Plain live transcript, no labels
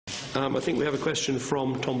I think we have a question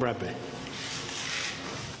from Tom Bradby.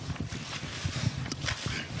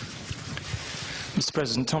 Mr.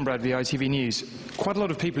 President, Tom Bradby, ITV News. Quite a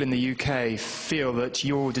lot of people in the UK feel that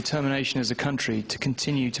your determination as a country to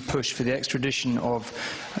continue to push for the extradition of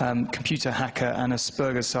computer hacker and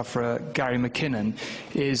Asperger's sufferer Gary McKinnon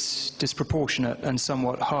is disproportionate and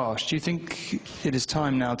somewhat harsh. Do you think it is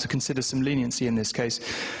time now to consider some leniency in this case?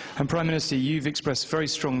 And Prime Minister, you've expressed very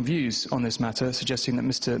strong views on this matter, suggesting that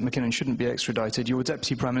Mr. McKinnon shouldn't be extradited. Your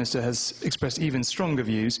Deputy Prime Minister has expressed even stronger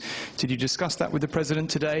views. Did you discuss that with the President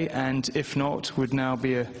today? And if not, would now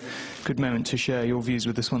be a good moment to share your views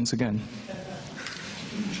with us once again?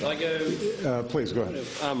 Shall I go? Please, go ahead.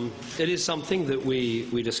 It is something that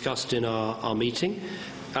we discussed in our meeting.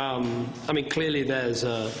 I mean, clearly there's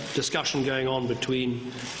a discussion going on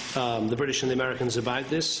between the British and the Americans about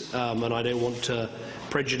this, and I don't want to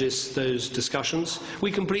prejudice those discussions.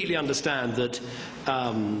 We completely understand that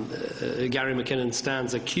Gary McKinnon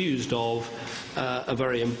stands accused of a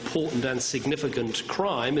very important and significant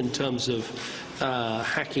crime in terms of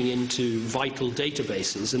hacking into vital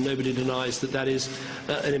databases, and nobody denies that that is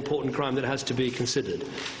an important crime that has to be considered.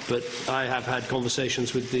 But I have had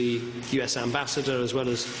conversations with the US ambassador, as well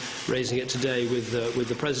as raising it today with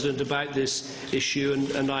the President about this issue,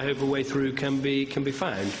 and I hope a way through can be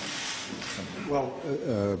found. Well,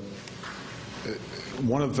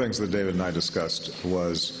 one of the things that David and I discussed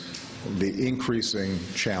was the increasing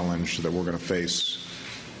challenge that we're going to face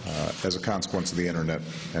as a consequence of the Internet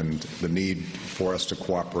and the need for us to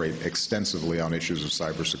cooperate extensively on issues of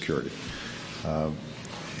cybersecurity.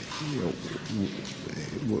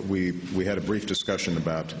 We had a brief discussion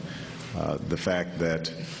about the fact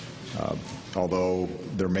that although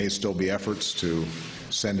there may still be efforts to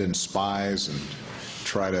send in spies and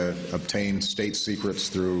try to obtain state secrets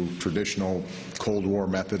through traditional Cold War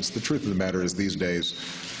methods, the truth of the matter is these days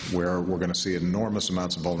where we're going to see enormous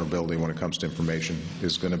amounts of vulnerability when it comes to information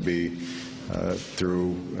is going to be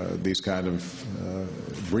through these kind of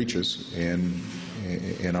breaches in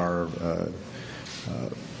our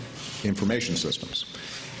information systems.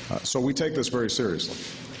 So we take this very seriously,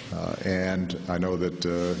 and I know that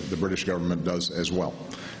the British government does as well.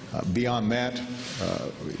 Beyond that,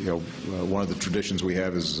 one of the traditions we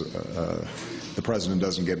have is the President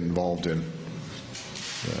doesn't get involved in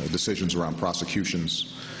decisions around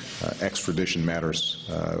prosecutions, extradition matters.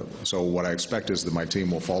 So what I expect is that my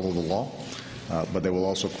team will follow the law, but they will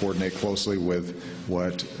also coordinate closely with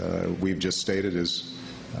what we've just stated is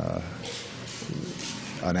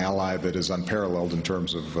an ally that is unparalleled in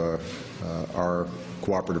terms of our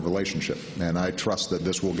cooperative relationship. And I trust that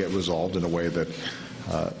this will get resolved in a way that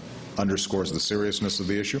underscores the seriousness of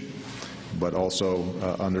the issue, but also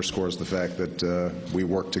underscores the fact that we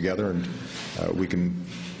work together and we can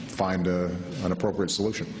find an appropriate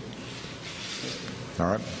solution. All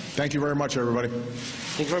right. Thank you very much, everybody.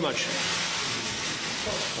 Thank you very much.